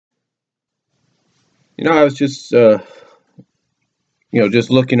I was just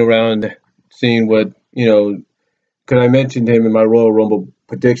looking around, seeing what, because I mentioned him in my Royal Rumble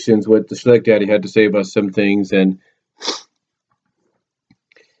predictions, what the Select Daddy had to say about some things, and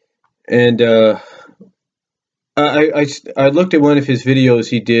I looked at one of his videos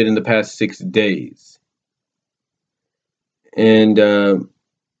he did in the past 6 days, and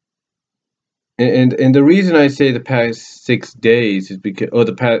and the reason I say the past 6 days is because, or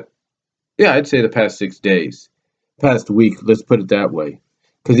the past, yeah, I'd say the past 6 days, past week, let's put it that way,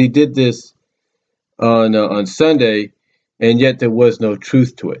 because he did this on Sunday, and yet there was no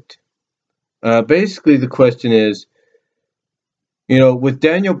truth to it. Basically, the question is, with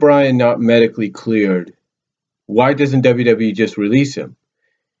Daniel Bryan not medically cleared, why doesn't WWE just release him?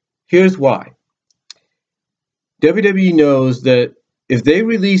 Here's why. WWE knows that if they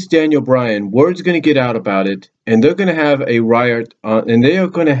release Daniel Bryan, word's going to get out about it, and they're going to have a riot, and they are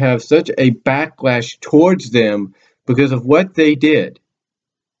going to have such a backlash towards them because of what they did,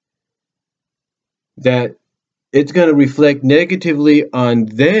 that it's going to reflect negatively on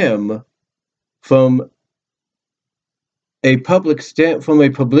them from a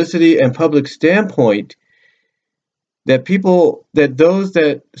publicity and public standpoint, that those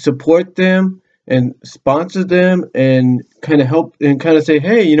that support them and sponsor them and kind of help and kind of say,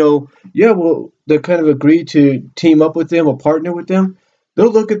 hey, yeah, well, they kind of agree to team up with them or partner with them,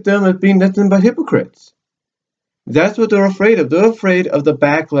 they'll look at them as being nothing but hypocrites. That's what they're afraid of. They're afraid of the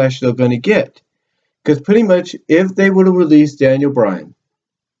backlash they're going to get. Because pretty much if they were to release Daniel Bryan,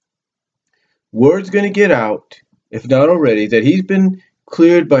 word's going to get out, if not already, that he's been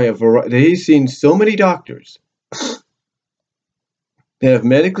cleared by that he's seen so many doctors that have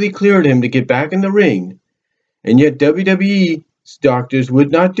medically cleared him to get back in the ring, and yet WWE's doctors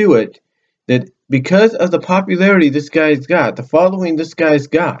would not do it, that because of the popularity this guy's got, the following this guy's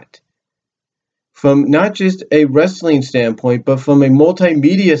got, from not just a wrestling standpoint, but from a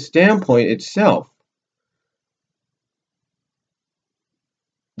multimedia standpoint itself,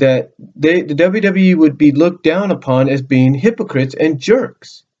 that the WWE would be looked down upon as being hypocrites and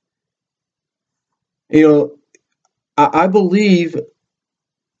jerks. I believe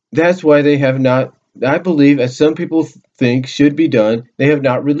that's why they have not, I believe, as some people think should be done, they have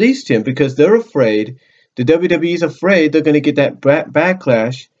not released him because they're afraid, the WWE is afraid they're going to get that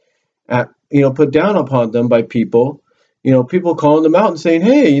backlash, put down upon them by people, people calling them out and saying,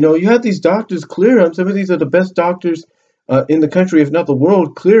 hey, you had these doctors clear him. Some of these are the best doctors in the country, if not the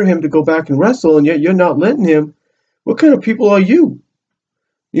world, clear him to go back and wrestle, and yet you're not letting him. What kind of people are you?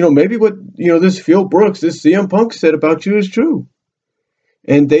 Maybe what, this Phil Brooks, this CM Punk said about you is true.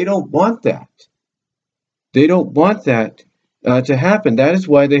 And they don't want that. They don't want that to happen. That is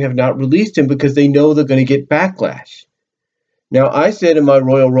why they have not released him, because they know they're going to get backlash. Now, I said in my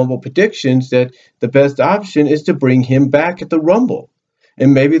Royal Rumble predictions that the best option is to bring him back at the Rumble.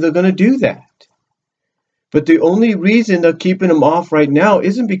 And maybe they're going to do that. But the only reason they're keeping him off right now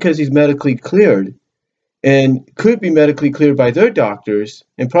isn't because he's medically cleared and could be medically cleared by their doctors,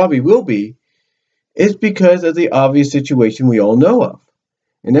 and probably will be. It's because of the obvious situation we all know of.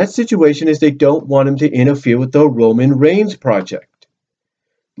 And that situation is they don't want him to interfere with the Roman Reigns project.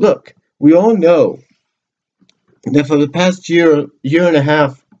 Look, we all know that for the past year and a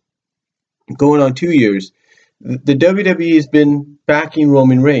half, going on 2 years, the WWE has been backing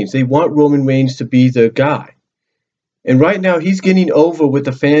Roman Reigns. They want Roman Reigns to be their guy. And right now he's getting over with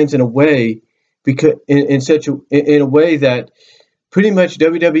the fans in a way, because in a way that pretty much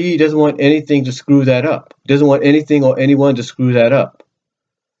WWE doesn't want anything to screw that up. Doesn't want anything or anyone to screw that up.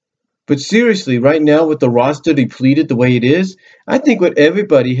 But seriously, right now with the roster depleted the way it is, I think what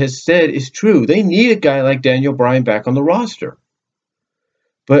everybody has said is true. They need a guy like Daniel Bryan back on the roster.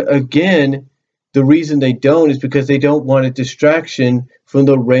 But again, the reason they don't is because they don't want a distraction from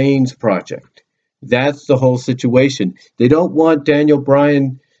the Reigns project. That's the whole situation. They don't want Daniel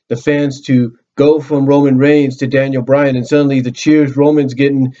Bryan, the fans, to go from Roman Reigns to Daniel Bryan, and suddenly the cheers Roman's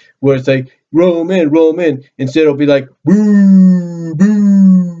getting, where it's like, Roman, instead it'll be like, boo,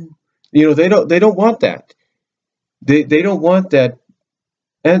 boo. They don't want that. They don't want that,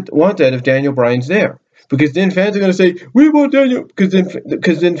 and want that if Daniel Bryan's there. Because then fans are going to say, we want Daniel, because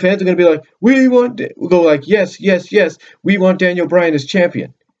then fans are going to be like, we'll go like, yes, we want Daniel Bryan as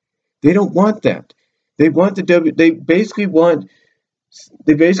champion. They don't want that. They want they basically want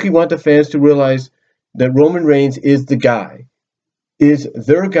the fans to realize that Roman Reigns is the guy, is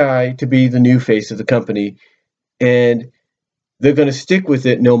their guy to be the new face of the company, and they're going to stick with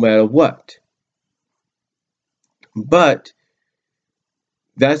it no matter what. But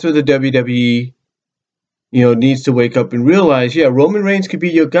that's where the WWE, needs to wake up and realize, yeah, Roman Reigns could be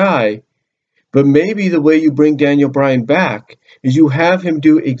your guy, But maybe the way you bring Daniel Bryan back is you have him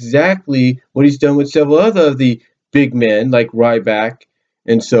do exactly what he's done with several other of the big men like Ryback,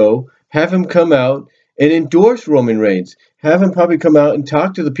 and so have him come out and endorse Roman Reigns. Have him probably come out and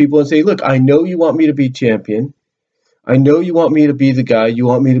talk to the people and say, look, I know you want me to be champion. I know you want me to be the guy. You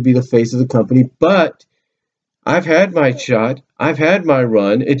want me to be the face of the company, but I've had my shot. I've had my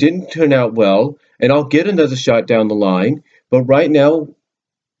run. It didn't turn out well, and I'll get another shot down the line. But right now,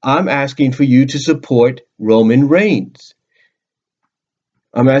 I'm asking for you to support Roman Reigns.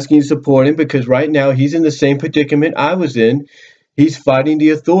 I'm asking you to support him because right now he's in the same predicament I was in. He's fighting the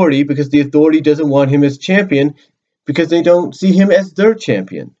authority because the authority doesn't want him as champion because they don't see him as their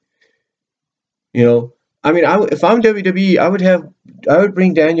champion. You know, I mean, if I'm WWE, I would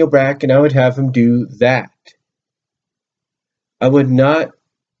bring Daniel back and I would have him do that. I would not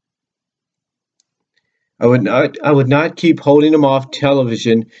I would not keep holding him off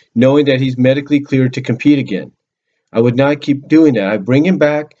television knowing that he's medically cleared to compete again. I would not keep doing that. I'd bring him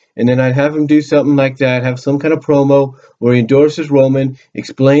back and then I'd have him do something like that, have some kind of promo where he endorses Roman,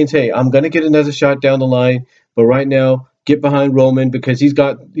 explains, hey, I'm gonna get another shot down the line, but right now get behind Roman because he's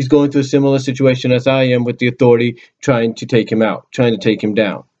going through a similar situation as I am with the authority trying to take him out, trying to take him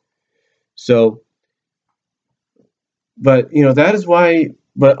down. So but that is why.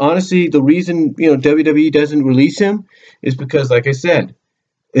 But honestly, the reason WWE doesn't release him is because, like I said,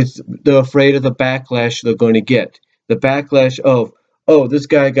 they're afraid of the backlash they're going to get. The backlash of, oh, this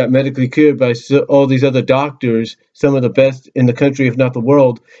guy got medically cleared by all these other doctors, some of the best in the country, if not the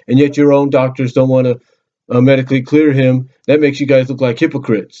world, and yet your own doctors don't want to medically clear him. That makes you guys look like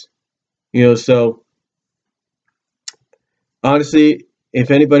hypocrites. So honestly, if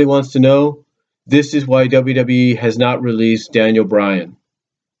anybody wants to know, this is why WWE has not released Daniel Bryan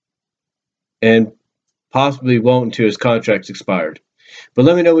and possibly won't until his contract's expired. But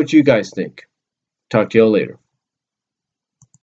let me know what you guys think. Talk to y'all later.